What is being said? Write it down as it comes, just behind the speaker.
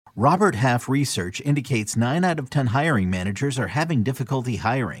Robert Half research indicates 9 out of 10 hiring managers are having difficulty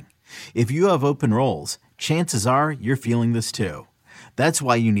hiring. If you have open roles, chances are you're feeling this too. That's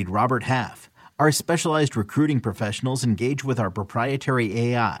why you need Robert Half. Our specialized recruiting professionals engage with our proprietary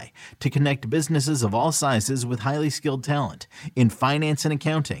AI to connect businesses of all sizes with highly skilled talent in finance and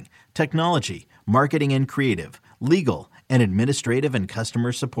accounting, technology, marketing and creative, legal, and administrative and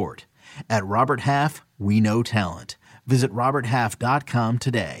customer support. At Robert Half, we know talent. Visit roberthalf.com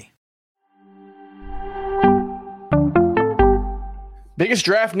today. Biggest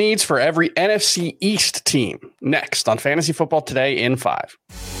draft needs for every NFC East team. Next on Fantasy Football Today in 5.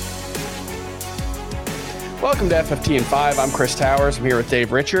 Welcome to FFT in 5. I'm Chris Towers. I'm here with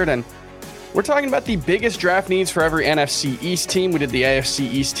Dave Richard, and we're talking about the biggest draft needs for every NFC East team. We did the AFC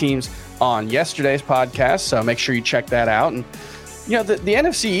East teams on yesterday's podcast, so make sure you check that out. And, you know, the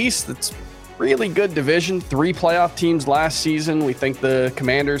NFC East, that's really good division. 3 playoff teams last season. We think the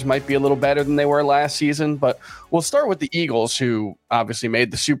Commanders might be a little better than they were last season, but we'll start with the Eagles, who obviously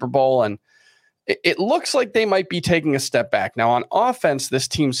made the Super Bowl, and it looks like they might be taking a step back. Now, on offense, this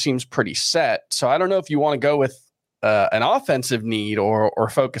team seems pretty set, so I don't know if you want to go with an offensive need or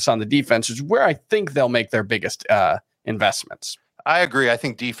focus on the defense, which is where I think they'll make their biggest investments. I agree. I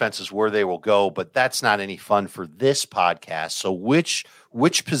think defense is where they will go, but that's not any fun for this podcast. So which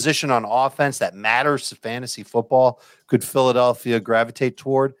position on offense that matters to fantasy football could Philadelphia gravitate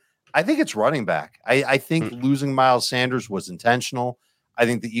toward? I think it's running back. I think losing Miles Sanders was intentional. I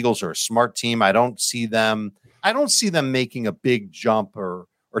think the Eagles are a smart team. I don't see them making a big jump or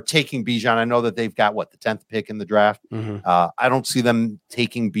taking Bijan. I know that they've got the 10th pick in the draft. I don't see them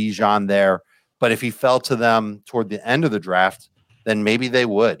taking Bijan there, but if he fell to them toward the end of the draft, then maybe they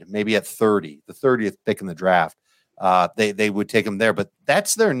would. Maybe at 30, the 30th pick in the draft, they would take him there. But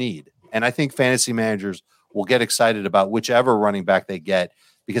that's their need. And I think fantasy managers will get excited about whichever running back they get,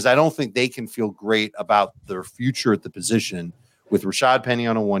 because I don't think they can feel great about their future at the position with Rashad Penny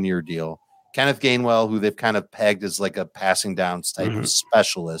on a 1-year deal, Kenneth Gainwell, who they've kind of pegged as like a passing downs type of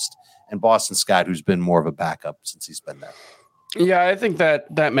specialist, and Boston Scott, who's been more of a backup since he's been there. Yeah, I think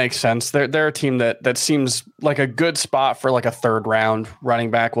that makes sense. They're a team that seems like a good spot for like a 3rd round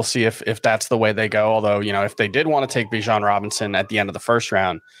running back. We'll see if that's the way they go. Although, you know, if they did want to take Bijan Robinson at the end of the 1st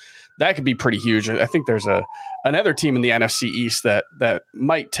round, that could be pretty huge. I think there's another team in the NFC East that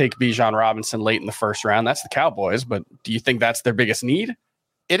might take Bijan Robinson late in the 1st round. That's the Cowboys. But do you think that's their biggest need?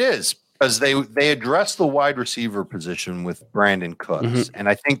 It is, because they address the wide receiver position with Brandon Cooks, and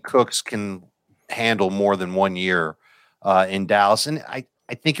I think Cooks can handle more than 1 year in Dallas. And I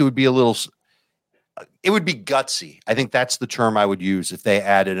think it would be gutsy. I think that's the term I would use if they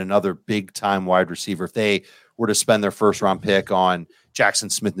added another big time wide receiver. If they were to spend their 1st round pick on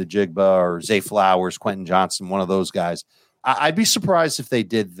Jackson Smith-Njigba or Zay Flowers, Quentin Johnson, one of those guys, I'd be surprised if they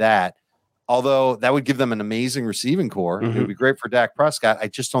did that. Although that would give them an amazing receiving core. It would be great for Dak Prescott. I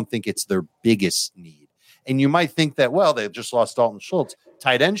just don't think it's their biggest need. And you might think that, well, they just lost Dalton Schultz.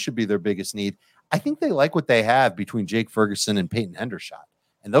 Tight end should be their biggest need. I think they like what they have between Jake Ferguson and Peyton Hendershot.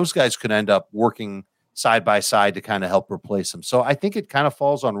 And those guys could end up working side by side to kind of help replace them. So I think it kind of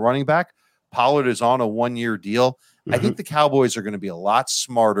falls on running back. Pollard is on a 1-year deal. I think the Cowboys are going to be a lot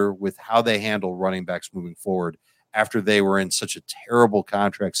smarter with how they handle running backs moving forward after they were in such a terrible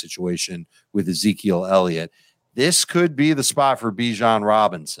contract situation with Ezekiel Elliott. This could be the spot for Bijan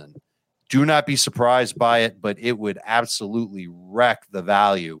Robinson. Do not be surprised by it, but it would absolutely wreck the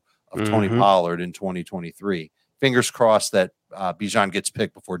value of Tony Pollard in 2023. Fingers crossed that Bijan gets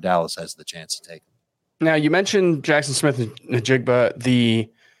picked before Dallas has the chance to take him. Now, you mentioned Jackson Smith-Njigba. The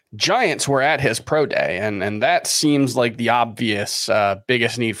Giants were at his pro day, and that seems like the obvious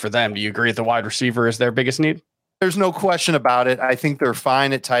biggest need for them. Do you agree that the wide receiver is their biggest need? There's no question about it. I think they're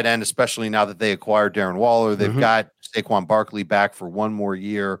fine at tight end, especially now that they acquired Darren Waller. They've got Saquon Barkley back for 1 more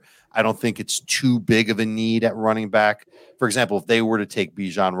year. I don't think it's too big of a need at running back. For example, if they were to take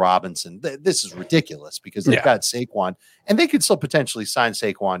Bijan Robinson, this is ridiculous because they've got Saquon, and they could still potentially sign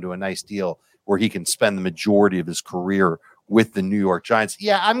Saquon to a nice deal where he can spend the majority of his career with the New York Giants.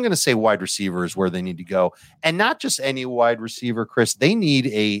 Yeah, I'm going to say wide receiver is where they need to go. And not just any wide receiver, Chris. They need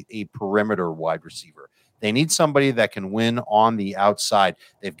a perimeter wide receiver. They need somebody that can win on the outside.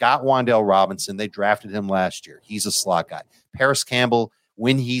 They've got Wan'Dale Robinson. They drafted him last year. He's a slot guy. Paris Campbell,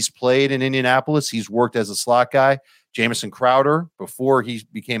 when he's played in Indianapolis, he's worked as a slot guy. Jamison Crowder, before he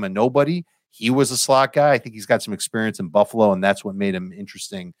became a nobody, he was a slot guy. I think he's got some experience in Buffalo, and that's what made him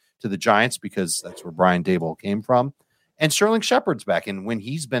interesting to the Giants because that's where Brian Daboll came from. And Sterling Shepard's back, and when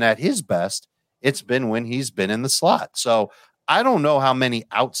he's been at his best, it's been when he's been in the slot. So I don't know how many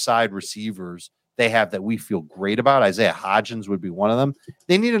outside receivers they have that we feel great about. Isaiah Hodgins would be one of them.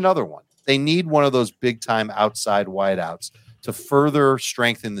 They need another one. They need one of those big-time outside wideouts to further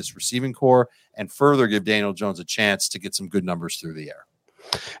strengthen this receiving core and further give Daniel Jones a chance to get some good numbers through the air.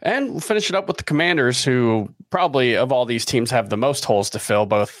 And we'll finish it up with the Commanders, who probably of all these teams have the most holes to fill,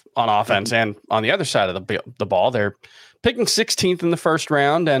 both on offense and on the other side of the ball. They're picking 16th in the first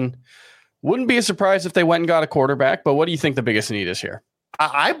round, and wouldn't be a surprise if they went and got a quarterback. But what do you think the biggest need is here?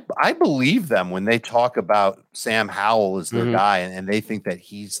 I believe them when they talk about Sam Howell as their guy, and they think that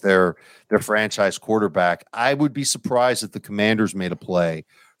he's their franchise quarterback. I would be surprised if the Commanders made a play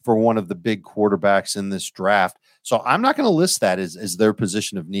for one of the big quarterbacks in this draft. So I'm not going to list that as their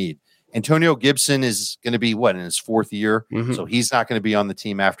position of need. Antonio Gibson is going to be in his fourth year. So he's not going to be on the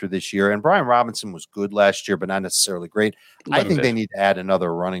team after this year. And Brian Robinson was good last year, but not necessarily great. I think they need to add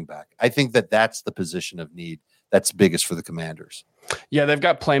another running back. I think that's the position of need that's biggest for the Commanders. Yeah, they've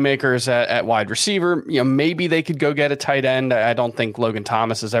got playmakers at wide receiver. Maybe they could go get a tight end. I don't think Logan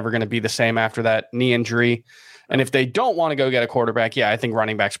Thomas is ever going to be the same after that knee injury. And if they don't want to go get a quarterback, I think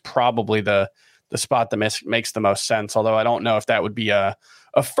running back's probably the spot that makes the most sense. Although I don't know if that would be a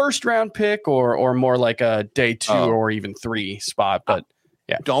first round pick or more like a day 2 or even 3 spot. But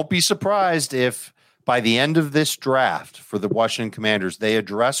yeah, don't be surprised if by the end of this draft for the Washington Commanders, they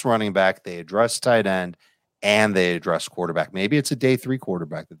address running back, they address tight end, and they address quarterback. Maybe it's a day 3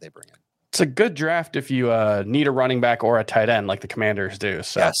 quarterback that they bring in. It's a good draft if you need a running back or a tight end like the Commanders do.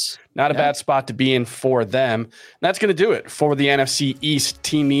 So yes. Not a bad spot to be in for them. And that's going to do it for the NFC East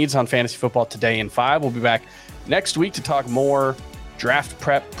team needs on Fantasy Football Today in 5. We'll be back next week to talk more draft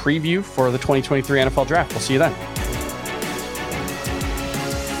prep preview for the 2023 NFL Draft. We'll see you then.